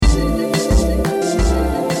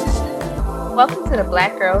Welcome to the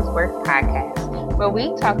Black Girls Work podcast, where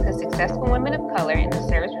we talk to successful women of color in the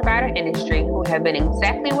service provider industry who have been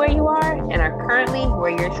exactly where you are and are currently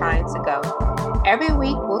where you're trying to go. Every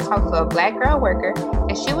week, we'll talk to a Black girl worker,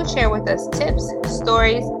 and she will share with us tips,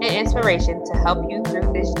 stories, and inspiration to help you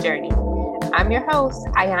through this journey. I'm your host,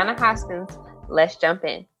 Ayana Hoskins. Let's jump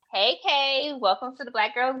in. Hey, Kay. Welcome to the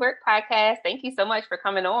Black Girls Work podcast. Thank you so much for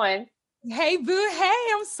coming on. Hey, boo. Hey,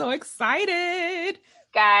 I'm so excited.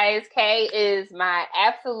 Guys, Kay is my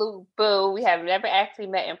absolute boo. We have never actually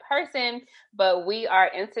met in person, but we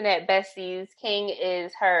are internet besties. King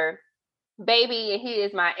is her baby, and he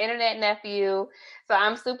is my internet nephew. So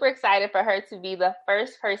I'm super excited for her to be the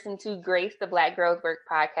first person to grace the Black Girls Work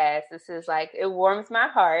podcast. This is it warms my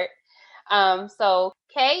heart. So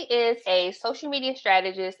Kay is a social media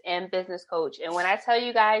strategist and business coach. And when I tell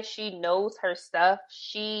you guys, she knows her stuff.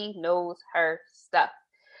 She knows her stuff.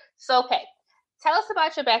 So, Kay, tell us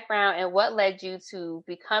about your background and what led you to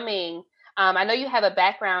becoming, I know you have a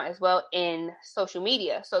background as well in social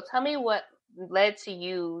media. So tell me what led to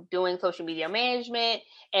you doing social media management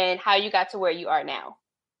and how you got to where you are now.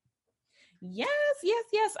 Yes.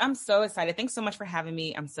 I'm so excited. Thanks so much for having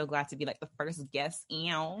me. I'm so glad to be the first guest.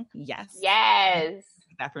 Yes.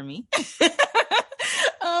 That for me.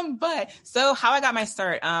 But so how I got my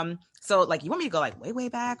start. So you want me to go way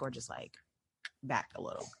back or just back a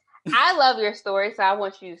little? I love your story, so I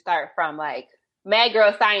want you to start from mad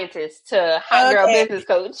girl scientist to hot girl business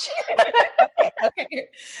coach. Okay.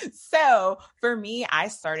 So for me, I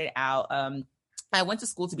started out, I went to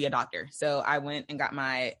school to be a doctor. So I went and got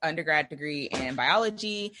my undergrad degree in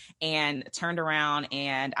biology and turned around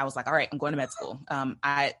and I was like, all right, I'm going to med school.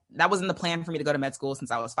 That wasn't the plan for me to go to med school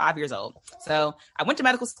since I was 5 years old. So I went to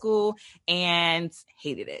medical school and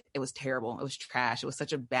hated it. It was terrible. It was trash. It was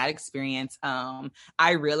such a bad experience.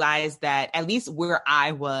 I realized that at least where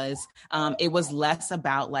I was, it was less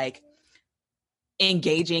about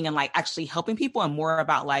engaging and actually helping people and more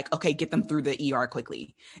about okay, get them through the ER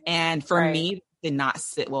quickly. And for me, did not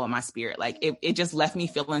sit well in my spirit. It just left me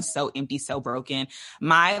feeling so empty, so broken.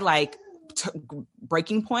 My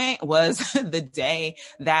breaking point was the day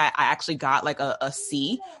that I actually got a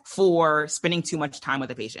C for spending too much time with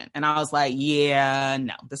a patient. And I was like, yeah,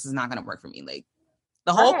 no, this is not going to work for me.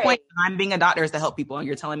 The whole point of I'm being a doctor is to help people. And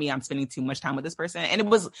you're telling me I'm spending too much time with this person. And it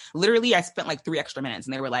was literally, I spent 3 extra minutes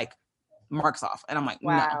and they were marks off. And I'm like,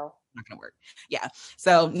 wow. No, not going to work. Yeah.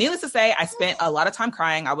 So needless to say, I spent a lot of time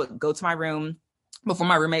crying. I would go to my room before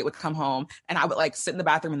my roommate would come home and I would sit in the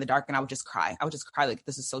bathroom in the dark and I would just cry.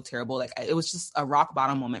 This is so terrible. It was just a rock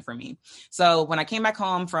bottom moment for me. So when I came back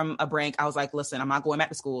home from a break, I was like, listen, I'm not going back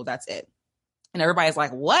to school. That's it. And everybody's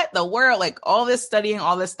like, what the world? All this studying,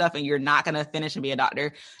 all this stuff, and you're not going to finish and be a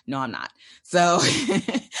doctor? No, I'm not. So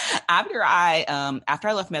after I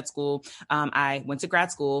left med school, I went to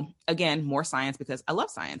grad school, again, more science because I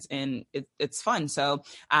love science and it's fun. So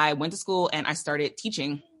I went to school and I started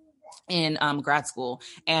teaching in grad school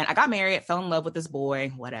and I got married, fell in love with this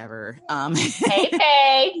boy, whatever.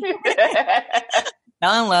 Hey.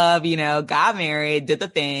 Fell in love, got married, did the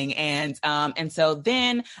thing. And so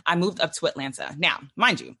then I moved up to Atlanta. Now,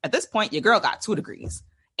 mind you, at this point, your girl got 2 degrees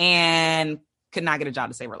and could not get a job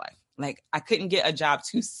to save her life. I couldn't get a job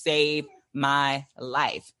to save my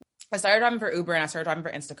life. I started driving for Uber and I started driving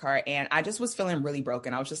for Instacart and I just was feeling really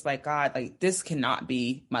broken. I was just like, God, this cannot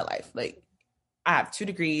be my life. I have 2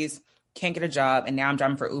 degrees, can't get a job, and now I'm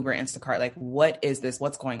driving for Uber and Instacart. What is this?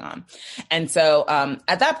 What's going on? And so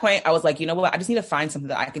at that point, I was like, you know what? I just need to find something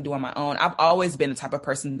that I can do on my own. I've always been the type of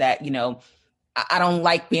person that, I don't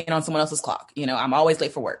like being on someone else's clock. I'm always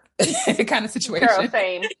late for work kind of situation. Girl,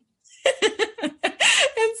 same.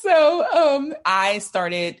 And so I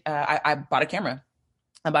started, I bought a camera.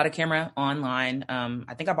 I bought a camera online.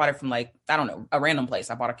 I think I bought it from a random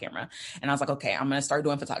place. I bought a camera and I was like, okay, I'm going to start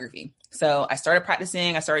doing photography. So I started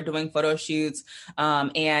practicing. I started doing photo shoots.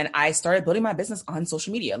 And I started building my business on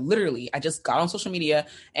social media. Literally, I just got on social media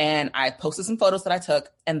and I posted some photos that I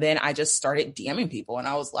took. And then I just started DMing people. And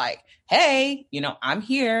I was like, hey, I'm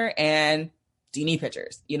here and do you need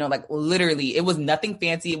pictures? Literally, it was nothing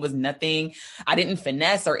fancy. It was nothing. I didn't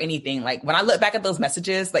finesse or anything. When I look back at those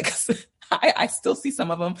messages, I still see some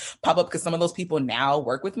of them pop up because some of those people now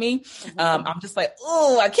work with me. I'm just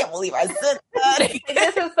oh, I can't believe I said that.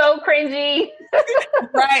 This is so cringy.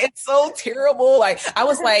 Right. It's so terrible. I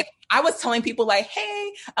was telling people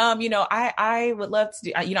hey, I would love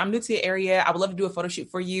to do, I'm new to the area. I would love to do a photo shoot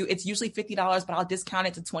for you. It's usually $50, but I'll discount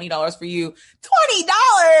it to $20 for you. $20.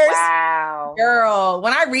 Wow. Girl.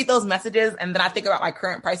 When I read those messages and then I think about my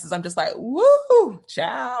current prices, I'm just woo,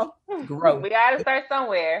 child, growth. We got to start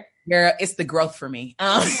somewhere. Girl, it's the growth for me.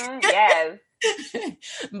 Yes.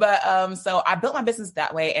 But so I built my business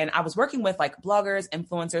that way, and I was working with like bloggers,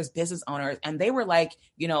 influencers, business owners, and they were like,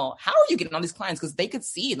 how are you getting all these clients? Because they could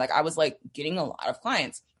see like I was like getting a lot of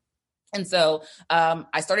clients. And so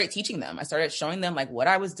I started teaching them. I started showing them like what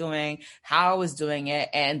I was doing, how I was doing it,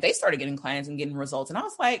 and they started getting clients and getting results. And I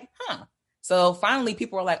was like, huh. So finally,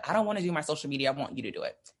 people were like, I don't want to do my social media. I want you to do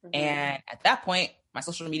it. Mm-hmm. And at that point, my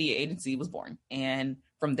social media agency was born. And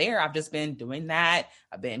from there, I've just been doing that.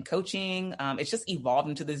 I've been coaching. It's just evolved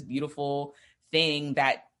into this beautiful thing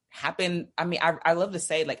that happened. I mean, I love to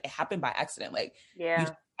say like it happened by accident. Like, I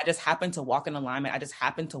just happened to walk in alignment. I just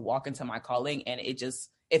happened to walk into my calling, and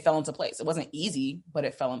it fell into place. It wasn't easy, but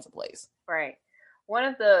it fell into place. Right. One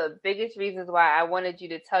of the biggest reasons why I wanted you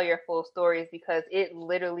to tell your full story is because it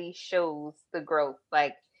literally shows the growth.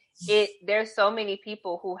 Like there's so many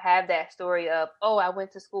people who have that story of, oh, I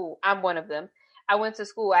went to school. I'm one of them. I went to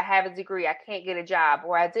school. I have a degree. I can't get a job,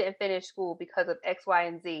 or I didn't finish school because of X, Y,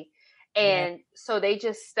 and Z. And so they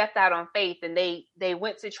just stepped out on faith, and they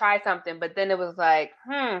went to try something, but then it was like,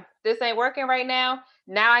 this ain't working right now.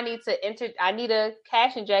 Now I need a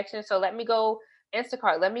cash injection. So let me go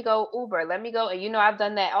Instacart, let me go Uber, let me go. And, I've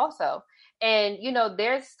done that also. And,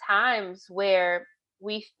 there's times where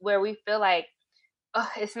we feel like,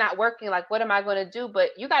 oh, it's not working. Like, what am I going to do? But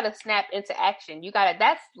you got to snap into action.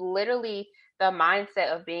 That's literally the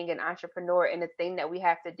mindset of being an entrepreneur. And the thing that we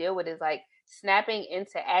have to deal with is like snapping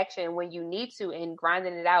into action when you need to and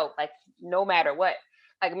grinding it out, like no matter what.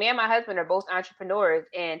 Like me and my husband are both entrepreneurs,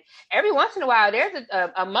 and every once in a while there's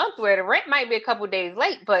a month where the rent might be a couple days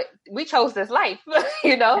late, but we chose this life,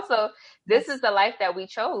 so this is the life that we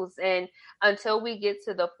chose. And until we get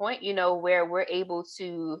to the point, where we're able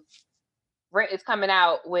to, rent is coming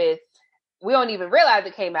out with, we don't even realize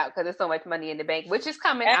it came out because there's so much money in the bank, which is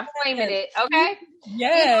coming. I'm claiming it. Okay.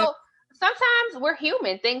 Yeah. Sometimes we're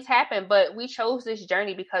human, things happen, but we chose this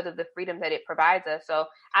journey because of the freedom that it provides us. So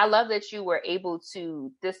I love that you were able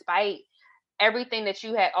to, despite everything that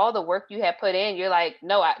you had, all the work you had put in, you're like,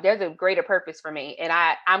 no, there's a greater purpose for me. And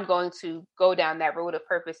I'm going to go down that road of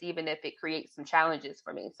purpose, even if it creates some challenges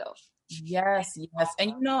for me. So yes.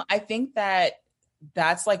 And, I think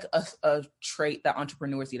that's like a trait that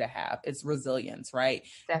entrepreneurs need to have. It's resilience, right?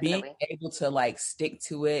 Definitely. Being able to like stick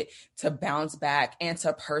to it, to bounce back, and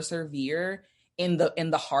to persevere in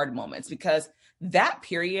the hard moments. Because that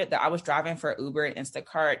period that I was driving for Uber and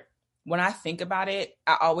Instacart, when I think about it,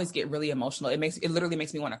 I always get really emotional. It literally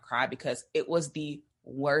makes me want to cry because it was the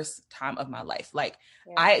worst time of my life. Like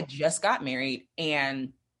I had just got married,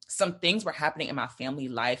 and some things were happening in my family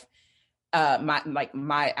life,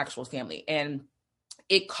 my actual family, and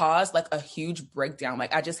it caused like a huge breakdown.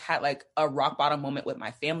 Like I just had like a rock bottom moment with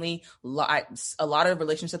my family. A lot of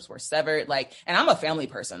relationships were severed. Like, and I'm a family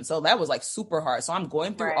person, so that was like super hard. So I'm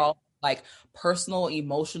going through all like personal,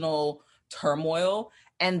 emotional turmoil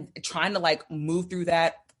and trying to like move through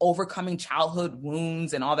that, overcoming childhood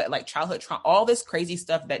wounds and all that, like childhood trauma, all this crazy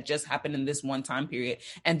stuff that just happened in this one time period.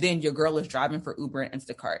 And then your girl is driving for Uber and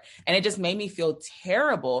Instacart. And it just made me feel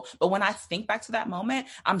terrible. But when I think back to that moment,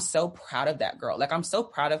 I'm so proud of that girl. Like I'm so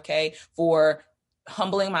proud of Kay for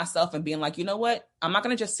humbling myself and being like, you know what? I'm not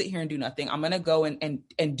going to just sit here and do nothing. I'm going to go and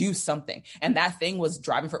do something. And that thing was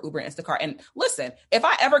driving for Uber and Instacart. And listen, if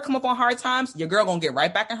I ever come up on hard times, your girl going to get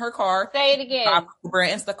right back in her car. Say it again. Uber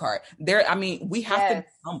and Instacart. We have to be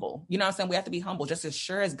humble. You know what I'm saying? We have to be humble. Just as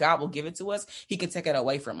sure as God will give it to us, he can take it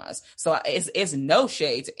away from us. So it's no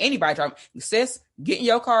shade to anybody driving. Sis, get in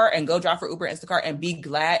your car and go drive for Uber and Instacart and be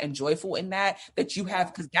glad and joyful in that you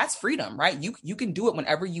have, because that's freedom, right? You can do it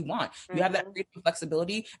whenever you want. You have that freedom and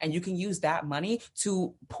flexibility, and you can use that money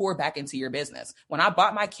to pour back into your business. When I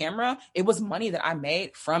bought my camera, it was money that I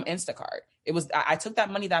made from Instacart. It was, I took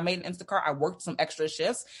that money that I made in Instacart, I worked some extra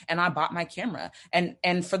shifts, and I bought my camera.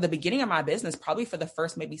 And for the beginning of my business, probably for the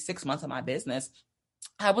first maybe 6 months of my business,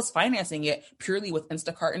 I was financing it purely with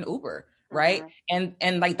Instacart and Uber. Right. And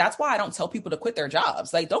like, that's why I don't tell people to quit their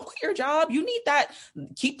jobs. Like, don't quit your job. You need that.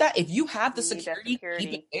 Keep that. If you have the security,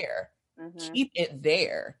 keep it there. Keep it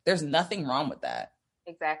there. There's nothing wrong with that.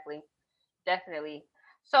 Exactly. Definitely.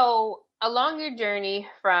 So along your journey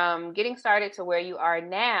from getting started to where you are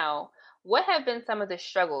now, what have been some of the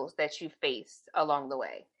struggles that you faced along the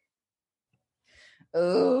way?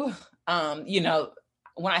 Oh,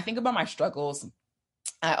 when I think about my struggles,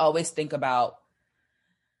 I always think about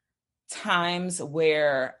times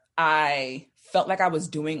where I felt like I was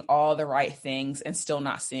doing all the right things and still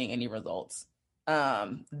not seeing any results.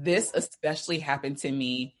 This especially happened to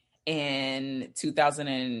me in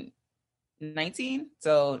 2019.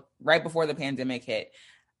 So right before the pandemic hit,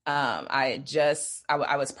 I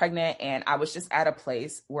was pregnant, and I was just at a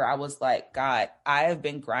place where I was like, God, I have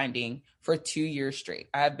been grinding for 2 years straight.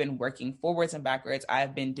 I have been working forwards and backwards. I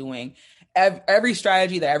have been doing every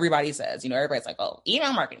strategy that everybody says. Everybody's like, oh,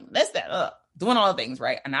 email marketing, this, that, doing all the things,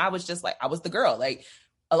 right? And I was just like, I was the girl. Like,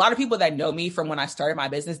 a lot of people that know me from when I started my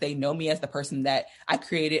business, they know me as the person that I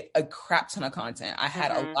created a crap ton of content. I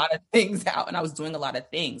had a lot of things out, and I was doing a lot of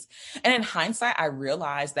things. And in hindsight, I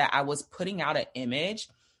realized that I was putting out an image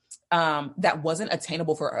that wasn't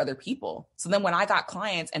attainable for other people. So then when I got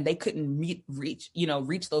clients and they couldn't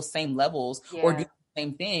reach those same levels or do the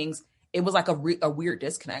same things, it was like a weird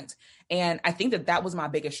disconnect. And I think that was my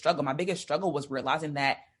biggest struggle. My biggest struggle was realizing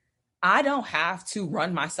that I don't have to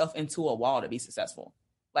run myself into a wall to be successful.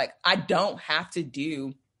 Like, I don't have to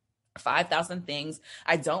do 5,000 things.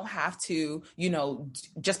 I don't have to,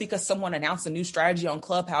 just because someone announced a new strategy on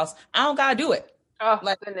Clubhouse, I don't gotta do it. Oh,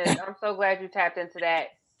 goodness. I'm so glad you tapped into that.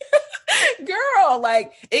 Girl,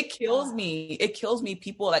 like, it kills me. It kills me.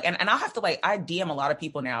 People like, and I'll have to I DM a lot of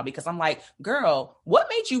people now because I'm like, girl, what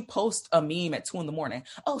made you post a meme at 2 a.m?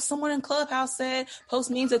 Oh, someone in Clubhouse said post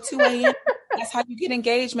memes at 2 a.m. That's how you get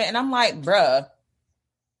engagement. And I'm like, bruh,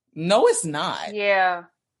 no, it's not. Yeah.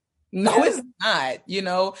 No, it's not,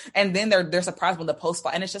 and then they're surprised when the post,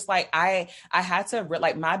 and it's just like, I had to,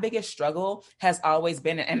 my biggest struggle has always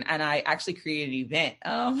been, and I actually created an event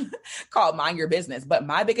called Mind Your Business, but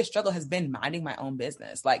my biggest struggle has been minding my own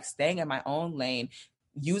business, like staying in my own lane,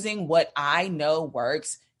 using what I know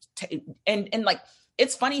works, and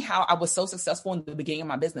it's funny how I was so successful in the beginning of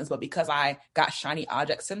my business, but because I got shiny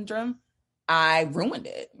object syndrome, I ruined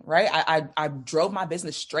it, right? I drove my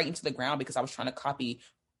business straight into the ground because I was trying to copy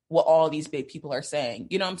what all these big people are saying.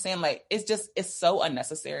 You know what I'm saying? Like, it's so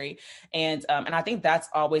unnecessary. And I think that's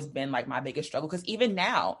always been like my biggest struggle. Cause even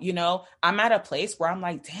now, I'm at a place where I'm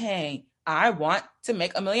like, dang, I want to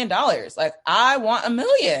make $1 million. Like, I want 1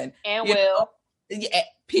 million. And will. Yeah,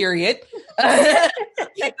 period. But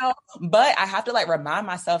I have to remind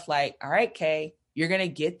myself, all right, Kay, you're going to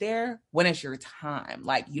get there when it's your time.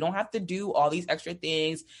 Like, you don't have to do all these extra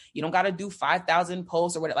things. You don't got to do 5,000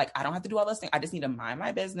 posts or whatever. Like, I don't have to do all those things. I just need to mind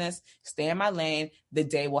my business, stay in my lane. The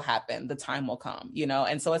day will happen. The time will come,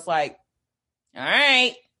 And so it's like, all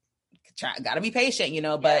right, got to be patient,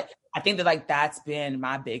 but I think that that's been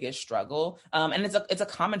my biggest struggle. And it's a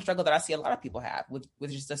common struggle that I see a lot of people have with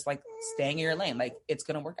just staying in your lane. Like, it's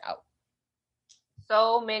going to work out.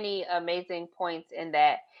 So many amazing points in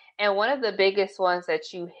that. And one of the biggest ones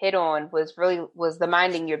that you hit on was the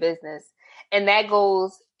minding your business. And that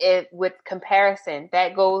goes with comparison.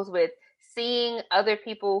 That goes with seeing other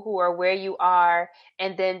people who are where you are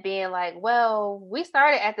and then being like, well, we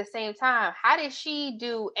started at the same time. How did she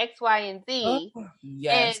do X, Y, and Z? Oh,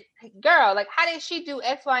 yes. And girl, how did she do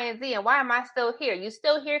X, Y, and Z? And why am I still here? You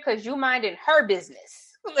still here because you minded her business.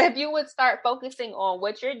 If you would start focusing on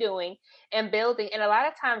what you're doing and building, and a lot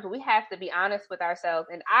of times we have to be honest with ourselves,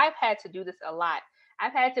 and I've had to do this a lot.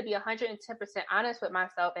 I've had to be 110% honest with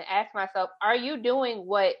myself and ask myself, are you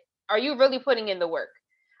really putting in the work?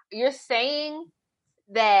 You're saying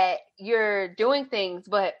that you're doing things,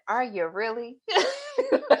 but are you really?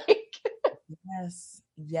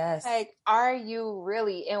 Yes. Are you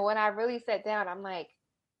really? And when I really sat down, I'm like,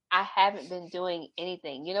 I haven't been doing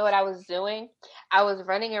anything. You know what I was doing? I was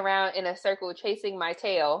running around in a circle chasing my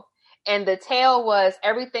tail. And the tail was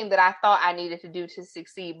everything that I thought I needed to do to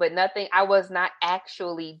succeed, but nothing. I was not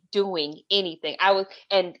actually doing anything.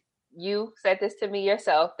 And you said this to me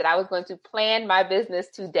yourself, that I was going to plan my business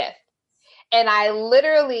to death. And I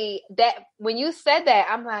literally, when you said that,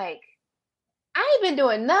 I'm like, I ain't been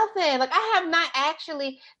doing nothing. Like, I have not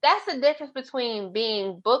actually, that's the difference between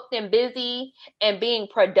being booked and busy and being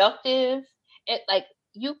productive.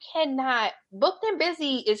 You cannot, booked and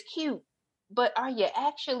busy is cute, but are you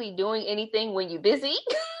actually doing anything when you're busy?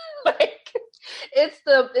 It's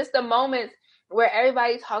the moments where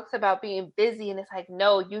everybody talks about being busy, and it's like,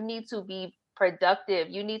 no, you need to be productive.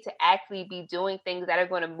 You need to actually be doing things that are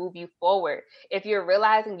going to move you forward. If you're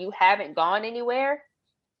realizing you haven't gone anywhere,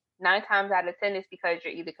 9 times out of 10 is because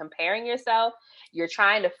you're either comparing yourself, you're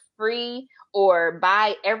trying to free or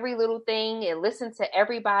buy every little thing and listen to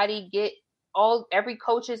everybody, get every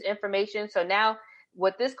coach's information. So now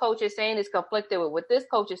what this coach is saying is conflicted with what this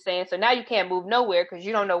coach is saying. So now you can't move nowhere because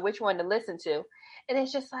you don't know which one to listen to. And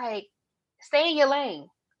it's just like, stay in your lane.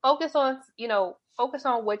 Focus on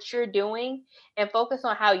what you're doing and focus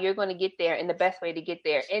on how you're going to get there and the best way to get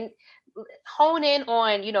there. And hone in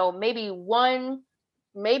on,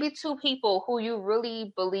 maybe 2 people who you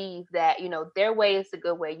really believe that, their way is the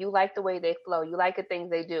good way. You like the way they flow. You like the things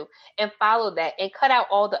they do, and follow that and cut out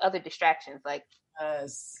all the other distractions. Like,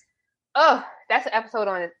 Yes. Oh, that's an episode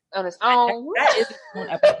on its own. That is its own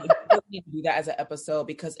episode. You really need to do that as an episode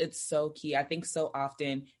because it's so key. I think so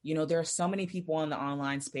often, there are so many people in the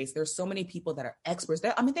online space. There's so many people that are experts.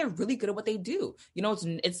 They're really good at what they do.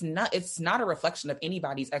 It's not a reflection of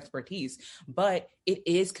anybody's expertise, but it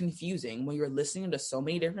is confusing when you're listening to so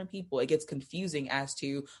many different people. It gets confusing as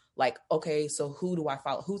to like, okay, so who do I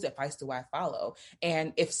follow? Whose advice do I follow?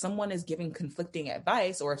 And if someone is giving conflicting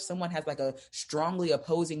advice, or if someone has like a strongly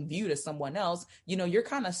opposing view to someone else, you're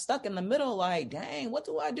kind of stuck in the middle, like, dang, what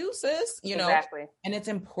do I do, sis? Exactly. And it's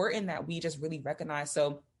important that we just really recognize.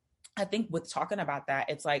 So I think with talking about that,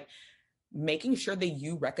 it's like making sure that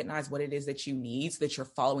you recognize what it is that you need so that you're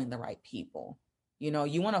following the right people.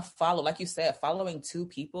 You want to follow, like you said, following 2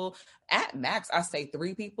 people at max. I say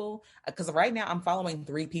 3 people, because right now I'm following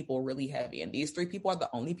 3 people really heavy. And these 3 people are the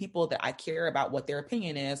only people that I care about what their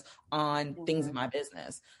opinion is on things in my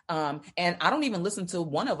business. And I don't even listen to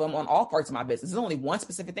one of them on all parts of my business. There's only one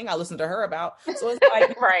specific thing I listen to her about. So it's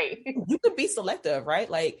like, right. You could be selective,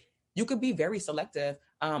 right? Like you could be very selective.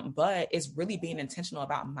 But it's really being intentional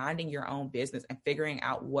about minding your own business and figuring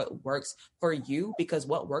out what works for you, because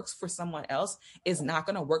what works for someone else is not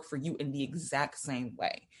going to work for you in the exact same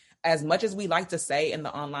way. As much as we like to say in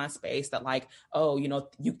the online space that like, oh, you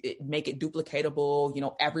make it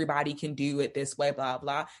duplicatable, everybody can do it this way, blah,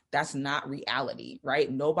 blah. That's not reality,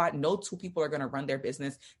 right? No 2 people are going to run their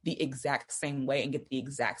business the exact same way and get the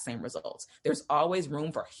exact same results. There's always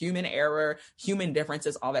room for human error, human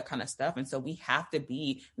differences, all that kind of stuff. And so we have to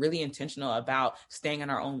be really intentional about staying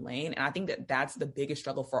in our own lane. And I think that that's the biggest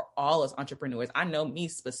struggle for all as entrepreneurs. I know me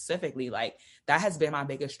specifically, like that has been my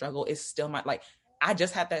biggest struggle. Is still I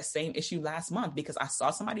just had that same issue last month because I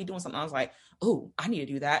saw somebody doing something. I was like, oh, I need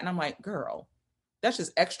to do that. And I'm like, girl, that's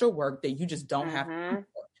just extra work that you just don't have to do.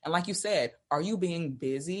 And like you said, are you being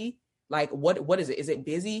busy? Like, what is it? Is it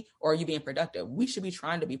busy or are you being productive? We should be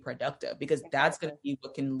trying to be productive because that's going to be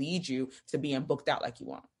what can lead you to being booked out like you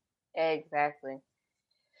want. Exactly.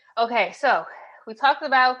 Okay, so we talked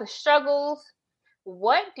about the struggles.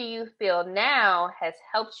 What do you feel now has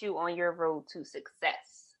helped you on your road to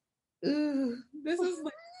success? Ooh, this is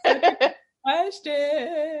a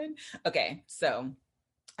question. Okay, so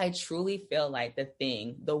I truly feel like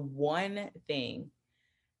the one thing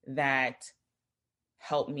that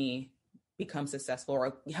helped me become successful,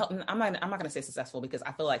 or I'm not going to say successful because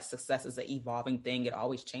I feel like success is an evolving thing. It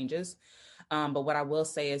always changes. But what I will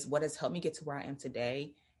say is what has helped me get to where I am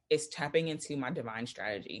today is tapping into my divine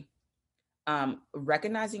strategy.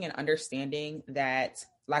 Recognizing and understanding that,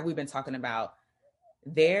 like we've been talking about,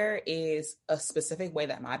 there is a specific way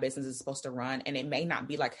that my business is supposed to run, and it may not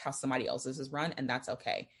be like how somebody else's is run, and that's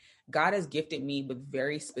okay. God has gifted me with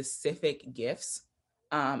very specific gifts.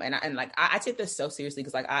 I take this so seriously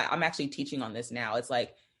because I'm actually teaching on this now. It's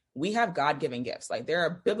like we have God-given gifts. Like there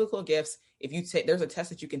are biblical gifts. There's a test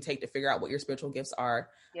that you can take to figure out what your spiritual gifts are.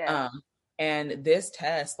 Yeah. And this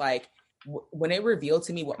test, like when it revealed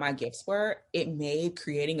to me what my gifts were, it made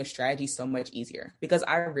creating a strategy so much easier because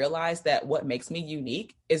I realized that what makes me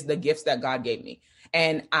unique is the gifts that God gave me.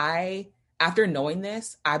 And after knowing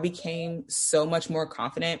this, I became so much more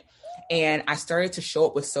confident and I started to show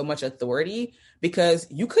up with so much authority because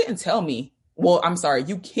you couldn't tell me,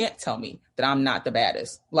 you can't tell me that I'm not the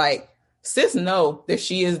baddest. Like, sis know that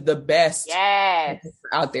she is the best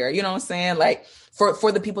out there. You know what I'm saying? Like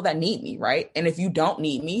for the people that need me, right? And if you don't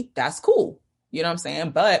need me, that's cool. You know what I'm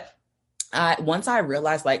saying? But once I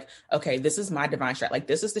realized like, okay, this is my divine strategy. Like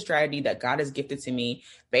this is the strategy that God has gifted to me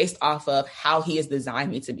based off of how he has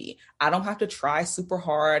designed me to be. I don't have to try super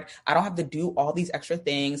hard. I don't have to do all these extra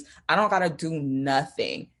things. I don't got to do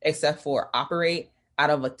nothing except for operate out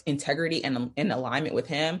of integrity and in alignment with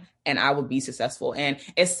him, and I would be successful. And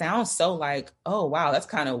it sounds so like, oh, wow, that's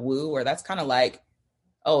kind of woo, or that's kind of like,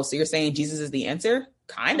 oh, so you're saying Jesus is the answer?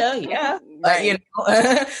 Kind of, yeah. Right.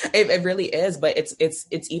 It really is, but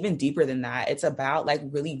it's even deeper than that. It's about like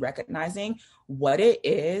really recognizing what it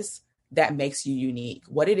is that makes you unique,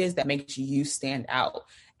 what it is that makes you stand out.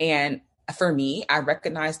 And for me, I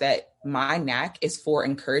recognize that my knack is for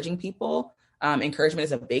encouraging people. Encouragement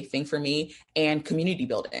is a big thing for me, and community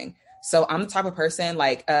building. So I'm the type of person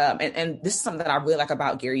like, and this is something that I really like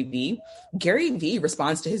about Gary Vee. Gary Vee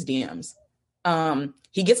responds to his DMs.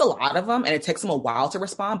 He gets a lot of them and it takes him a while to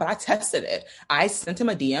respond, but I tested it. I sent him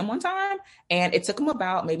a DM one time and it took him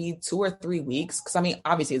about maybe 2 or 3 weeks. Cause I mean,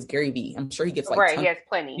 obviously it's Gary Vee. I'm sure he gets like, right. He has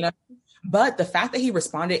plenty, but the fact that he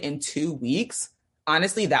responded in 2 weeks,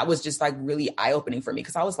 honestly, that was just like really eye-opening for me.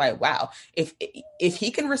 Cause I was like, wow, if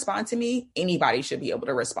he can respond to me, anybody should be able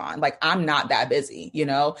to respond. Like I'm not that busy,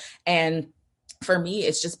 and for me,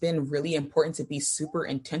 it's just been really important to be super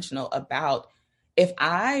intentional about, if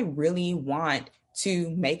I really want to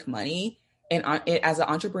make money, and as an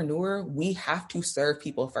entrepreneur, we have to serve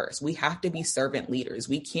people first. We have to be servant leaders.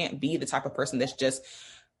 We can't be the type of person that's just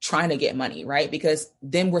trying to get money, right? Because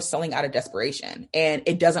then we're selling out of desperation, and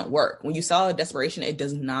it doesn't work. When you sell out of desperation, it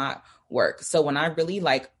does not work. So when I really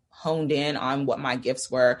like honed in on what my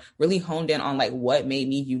gifts were, really honed in on like what made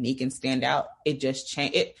me unique and stand out, it just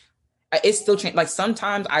changed. It still changed. Like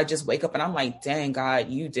sometimes I just wake up and I'm like, dang, God,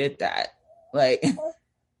 you did that. Like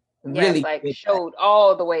really, yes, like showed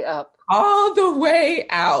all the way up, all the way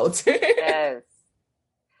out. Yes.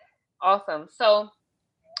 Awesome. So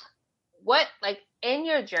what, like in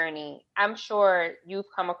your journey, I'm sure you've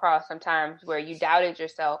come across sometimes where you doubted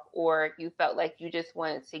yourself or you felt like you just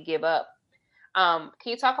wanted to give up. Can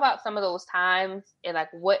you talk about some of those times and like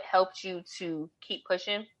what helped you to keep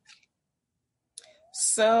pushing?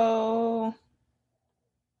 So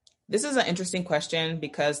this is an interesting question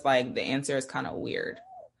because like the answer is kind of weird.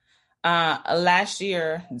 Last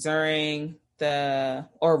year during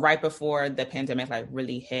right before the pandemic like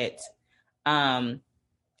really hit,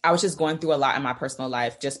 I was just going through a lot in my personal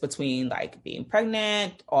life, just between like being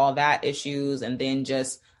pregnant, all that issues, and then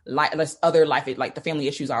just like other life, like the family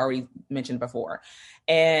issues I already mentioned before.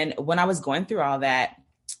 And when I was going through all that,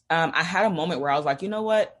 I had a moment where I was like, you know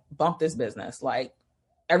what, bump this business. Like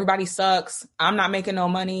everybody sucks. I'm not making no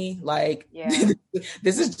money. Like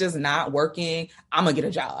this is just not working. I'm gonna get a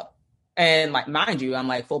job. And like, mind you, I'm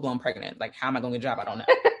like full blown pregnant. Like, how am I gonna get a job? I don't know.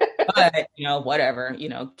 But you know, whatever, you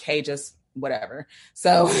know, Kay just whatever.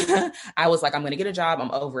 So I was like, I'm going to get a job.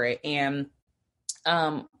 I'm over it. And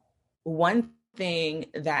one thing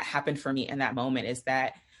that happened for me in that moment is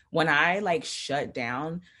that when I like shut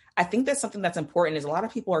down, I think that's something that's important is a lot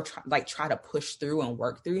of people are try to push through and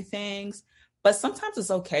work through things, but sometimes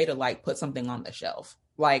it's okay to like put something on the shelf,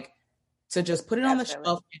 like to just put it on the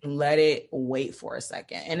shelf and let it wait for a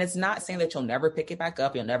second. And it's not saying that you'll never pick it back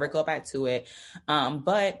up. You'll never go back to it.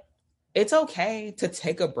 But it's okay to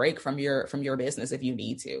take a break from your business if you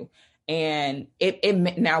need to. And it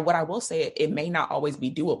now what I will say, it may not always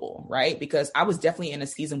be doable, right? Because I was definitely in a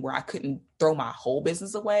season where I couldn't throw my whole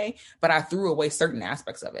business away, but I threw away certain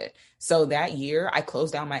aspects of it. So that year I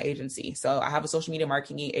closed down my agency. So I have a social media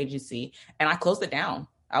marketing agency and I closed it down.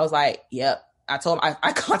 I was like, yep. I told them,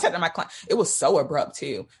 I contacted my client. It was so abrupt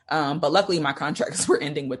too. But luckily my contracts were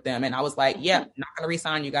ending with them. And I was like, yeah, not going to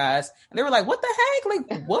re-sign you guys. And they were like, what the heck?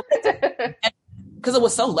 Like, what? Because it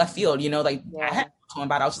was so left field, you know, like I had to talk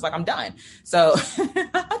about it. I was just like, I'm done. So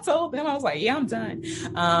I told them, I was like, yeah, I'm done.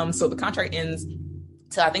 So the contract ends.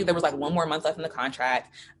 So I think there was like one more month left in the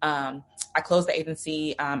contract. I closed the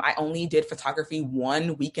agency. I only did photography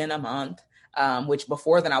one weekend a month. Which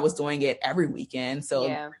before then I was doing it every weekend.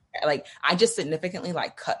 So like I just significantly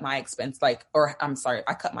like cut my expense, I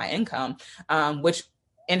cut my income, which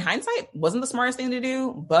in hindsight wasn't the smartest thing to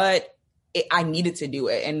do, but I needed to do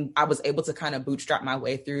it. And I was able to kind of bootstrap my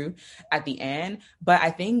way through at the end. But I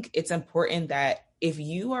think it's important that if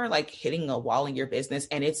you are like hitting a wall in your business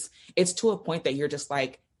and it's to a point that you're just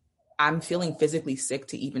like, I'm feeling physically sick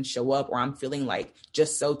to even show up, or I'm feeling like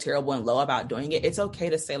just so terrible and low about doing it, it's okay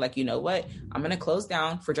to say like, you know what, I'm going to close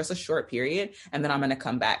down for just a short period and then I'm going to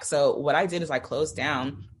come back. So what I did is I closed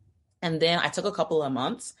down and then I took a couple of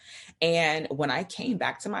months. And when I came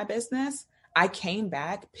back to my business, I came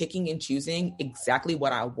back picking and choosing exactly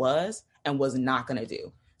what I was and was not going to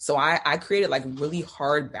do. So I created like really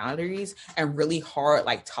hard boundaries and really hard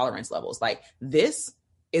like tolerance levels. Like this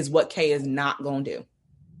is what Kay is not going to do.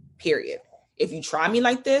 Period. If you try me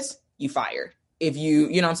like this, you fired. If you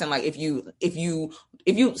know what I'm saying? Like if you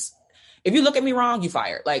look at me wrong, you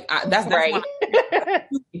fired. Like that's right.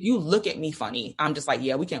 If you look at me funny, I'm just like,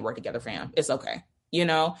 yeah, we can't work together, fam. It's okay. You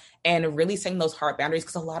know, and really setting those hard boundaries.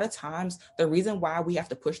 Because a lot of times the reason why we have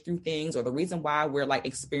to push through things, or the reason why we're like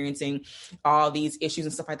experiencing all these issues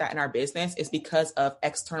and stuff like that in our business, is because of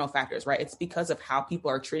external factors, right? It's because of how people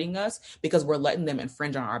are treating us, because we're letting them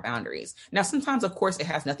infringe on our boundaries. Now, sometimes, of course, it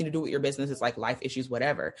has nothing to do with your business. It's like life issues,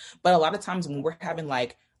 whatever. But a lot of times when we're having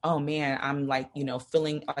like, oh man, I'm like, you know,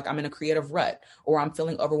 feeling like I'm in a creative rut, or I'm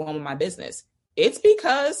feeling overwhelmed with my business, it's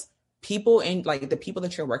because people and like the people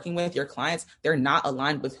that you're working with, your clients, they're not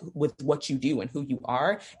aligned with what you do and who you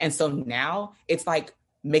are. And so now it's like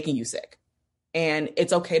making you sick. And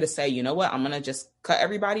it's okay to say, you know what, I'm going to just cut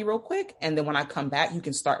everybody real quick. And then when I come back, you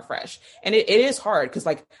can start fresh. And it is hard because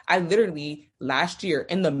like I literally last year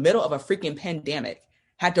in the middle of a freaking pandemic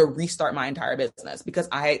had to restart my entire business because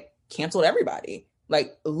I canceled everybody,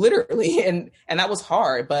 like literally. And that was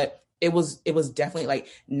hard. But it was definitely like,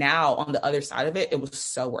 now on the other side of it, it was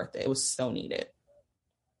so worth it. It was so needed.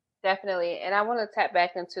 Definitely. And I want to tap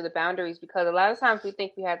back into the boundaries, because a lot of times we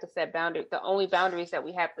think we have to set boundaries. The only boundaries that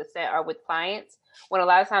we have to set are with clients, when a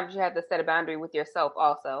lot of times you have to set a boundary with yourself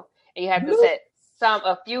also. And you have to set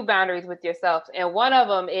a few boundaries with yourself. And one of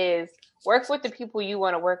them is work with the people you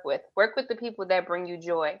want to work with. Work with the people that bring you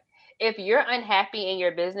joy. If you're unhappy in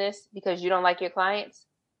your business because you don't like your clients,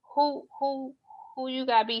 who you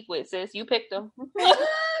got beef with, sis? You picked them.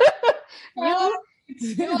 You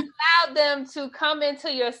allowed them to come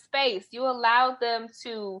into your space. You allowed them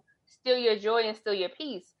to steal your joy and steal your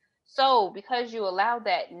peace. So because you allowed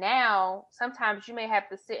that, now sometimes you may have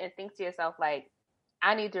to sit and think to yourself, like,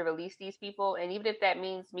 I need to release these people. And even if that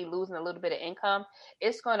means me losing a little bit of income,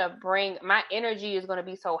 it's going to bring, my energy is going to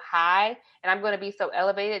be so high and I'm going to be so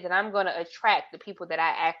elevated that I'm going to attract the people that I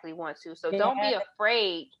actually want to. So don't be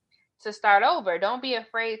afraid to start over. Don't be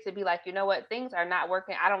afraid to be like, you know what, things are not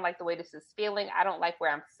working. I don't like the way this is feeling. I don't like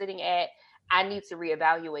where I'm sitting at. I need to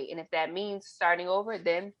reevaluate. And if that means starting over,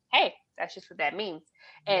 then hey, that's just what that means.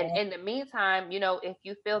 And in the meantime, you know, if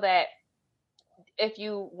you feel that,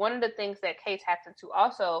 one of the things that Kay tapped into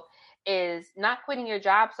also is not quitting your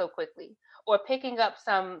job so quickly, or picking up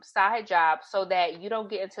some side jobs so that you don't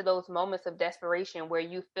get into those moments of desperation where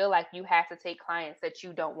you feel like you have to take clients that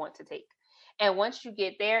you don't want to take. And once you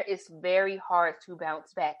get there, it's very hard to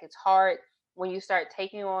bounce back. It's hard when you start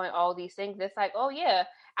taking on all these things. It's like, oh yeah,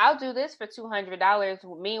 I'll do this for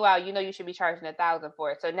 $200. Meanwhile, you know you should be charging $1,000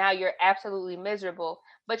 for it. So now you're absolutely miserable,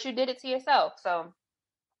 but you did it to yourself. So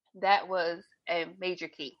that was a major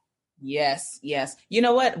key. Yes. You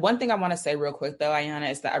know what? One thing I want to say real quick though,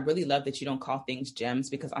 Ayana, is that I really love that you don't call things gems,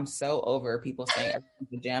 because I'm so over people saying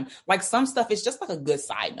everything's a gem. Like, some stuff is just like a good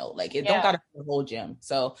side note. Like, it don't gotta be a whole gem.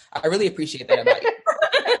 So I really appreciate that about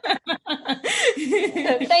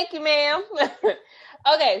you. Thank you, ma'am.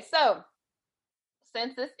 Okay, so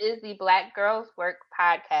since this is the Black Girls Work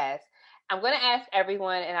podcast, I'm going to ask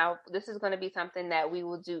everyone, and this is going to be something that we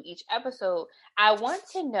will do each episode. I want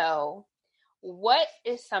to know, what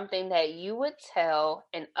is something that you would tell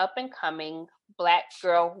an up-and-coming Black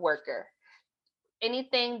girl worker?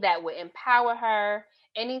 Anything that would empower her,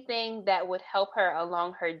 anything that would help her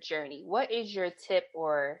along her journey. What is your tip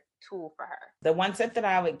or tool for her? The one tip that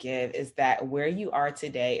I would give is that where you are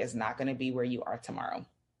today is not going to be where you are tomorrow.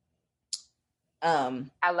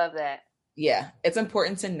 I love that. Yeah, it's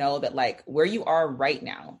important to know that, like, where you are right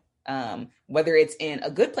now, whether it's in a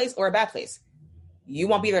good place or a bad place, you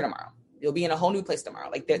won't be there tomorrow. You'll be in a whole new place tomorrow.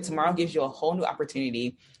 Like, that tomorrow gives you a whole new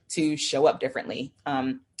opportunity to show up differently.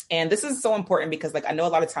 And this is so important because, like, I know a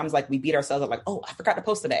lot of times, like, we beat ourselves up, like, oh, I forgot to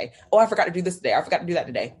post today. Oh, I forgot to do this today. I forgot to do that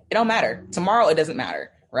today. It don't matter. Tomorrow, it doesn't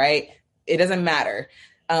matter, right? It doesn't matter.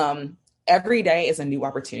 Every day is a new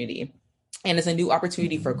opportunity. And it's a new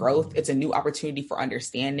opportunity for growth. It's a new opportunity for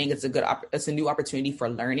understanding. It's a new opportunity for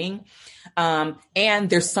learning. And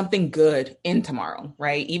there's something good in tomorrow,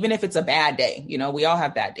 right? Even if it's a bad day, you know, we all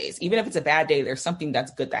have bad days. Even if it's a bad day, there's something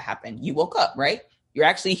that's good that happened. You woke up, right? You're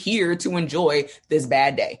actually here to enjoy this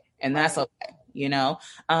bad day. And that's okay, you know?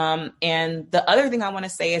 And the other thing I want to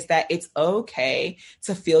say is that it's okay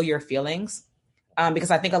to feel your feelings. Because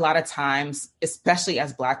I think a lot of times, especially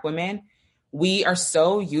as Black women, we are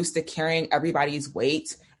so used to carrying everybody's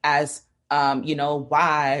weight as, you know,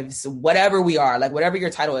 wives, whatever we are, like whatever your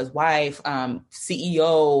title is, wife,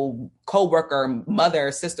 CEO, coworker,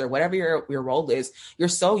 mother, sister, whatever your role is, you're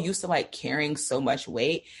so used to like carrying so much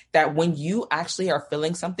weight that when you actually are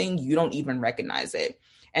feeling something, you don't even recognize it.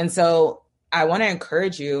 And so I want to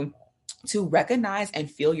encourage you to recognize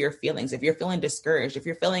and feel your feelings. If you're feeling discouraged, if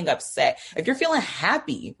you're feeling upset, if you're feeling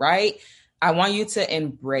happy, right? I want you to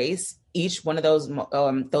embrace each one of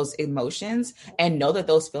those emotions and know that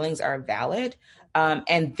those feelings are valid,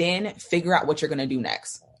 and then figure out what you're going to do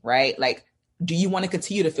next, right? Like, do you want to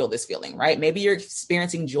continue to feel this feeling, right? Maybe you're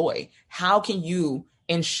experiencing joy. How can you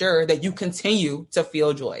ensure that you continue to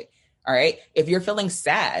feel joy? All right. If you're feeling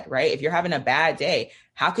sad, right? If you're having a bad day,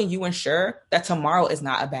 how can you ensure that tomorrow is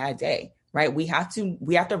not a bad day? Right. We have to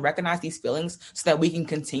recognize these feelings so that we can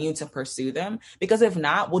continue to pursue them, because if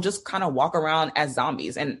not, we'll just kind of walk around as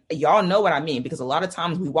zombies. And y'all know what I mean, because a lot of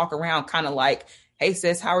times we walk around kind of like, hey,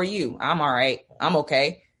 sis, how are you? I'm all right. I'm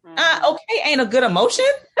okay. Okay ain't a good emotion.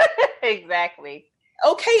 Exactly.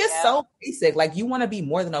 Okay is so basic. Like, you want to be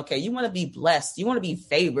more than okay. You want to be blessed. You want to be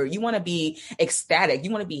favored. You want to be ecstatic. You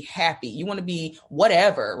want to be happy. You want to be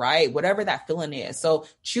whatever, right? Whatever that feeling is. So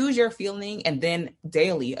choose your feeling and then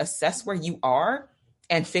daily assess where you are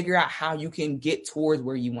and figure out how you can get towards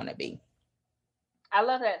where you want to be. I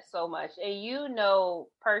love that so much. And you know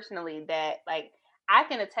personally that, like, I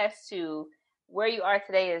can attest to where you are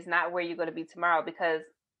today is not where you're going to be tomorrow, because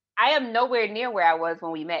I am nowhere near where I was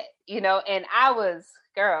when we met, and I was,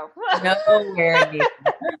 girl. Nowhere near.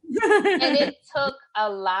 And it took a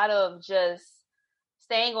lot of just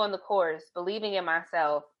staying on the course, believing in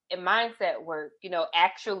myself, and mindset work,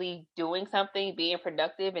 actually doing something, being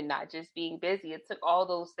productive and not just being busy. It took all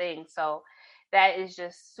those things. So that is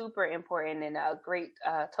just super important and a great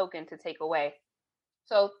token to take away.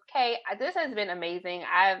 So, Kay, this has been amazing.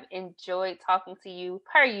 I've enjoyed talking to you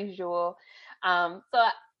per usual. So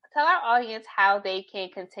tell our audience how they can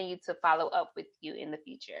continue to follow up with you in the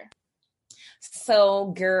future. So,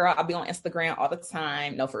 girl, I'll be on Instagram all the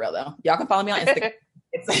time. No, for real though. Y'all can follow me on Instagram.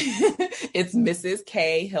 It's Mrs.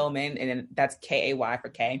 Kay Hillman, and that's Kay for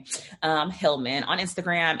Kay Hillman on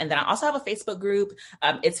Instagram. And then I also have a Facebook group.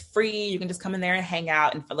 It's free. You can just come in there and hang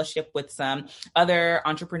out and fellowship with some other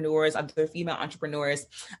entrepreneurs, other female entrepreneurs.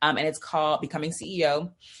 And it's called Becoming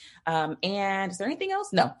CEO. And is there anything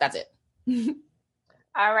else? No, that's it.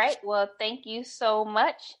 All right. Well, thank you so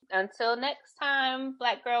much. Until next time,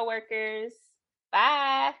 Black Girl Workers.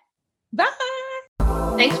 Bye. Bye.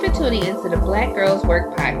 Thanks for tuning into the Black Girls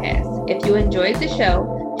Work podcast. If you enjoyed the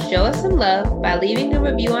show us some love by leaving a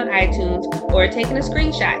review on iTunes or taking a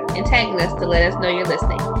screenshot and tagging us to let us know you're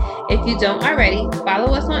listening. If you don't already,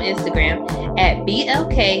 follow us on Instagram at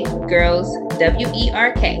BLK Girls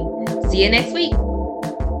WERK. See you next week.